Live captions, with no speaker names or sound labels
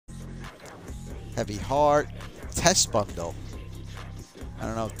Heavy heart. Test bundle. I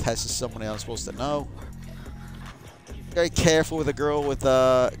don't know if Tess is somebody I'm supposed to know. Very careful with a girl with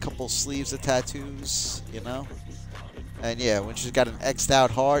a couple sleeves of tattoos, you know? And yeah, when she's got an X'd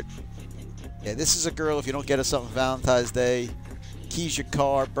out heart. Yeah, this is a girl, if you don't get her something Valentine's Day, keys your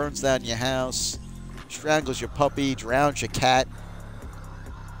car, burns down your house, strangles your puppy, drowns your cat.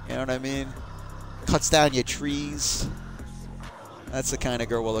 You know what I mean? Cuts down your trees. That's the kind of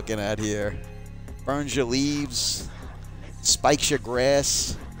girl we're looking at here. Burns your leaves, spikes your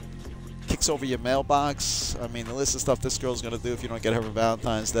grass, kicks over your mailbox. I mean, the list of stuff this girl's going to do if you don't get her for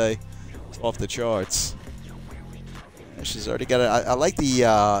Valentine's Day is off the charts. And she's already got it. I like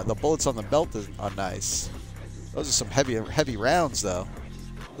the bullets on the belt are nice. Those are some heavy rounds, though.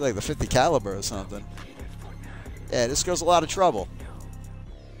 Like the 50 caliber or something. Yeah, this girl's a lot of trouble.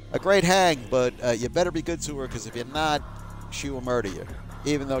 A great hang, but you better be good to her, because if you're not, she will murder you.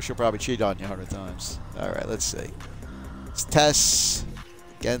 Even though she'll probably cheat on you 100 times. Alright, let's see. It's Tess.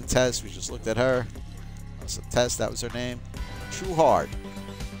 Again, Tess. We just looked at her. So Tess, that was her name. True Heart.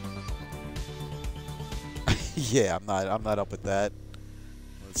 Yeah, I'm not up with that.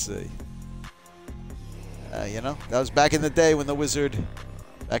 Let's see. You know, that was back in the day when the wizard,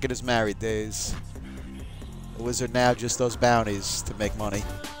 back in his married days. The wizard now just does bounties to make money.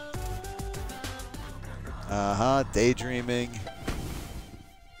 Daydreaming.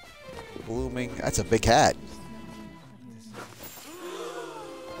 Blooming. That's a big hat.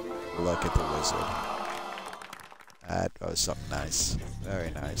 Look at the wizard. That was something nice.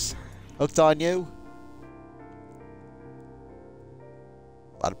 Very nice. Hooked on You.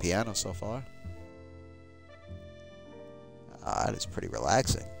 A lot of piano so far. That is pretty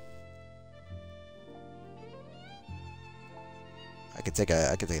relaxing. I could take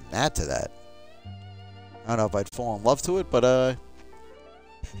a nap to that. I don't know if I'd fall in love to it, but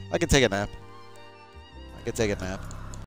I could take a nap. I could take a nap.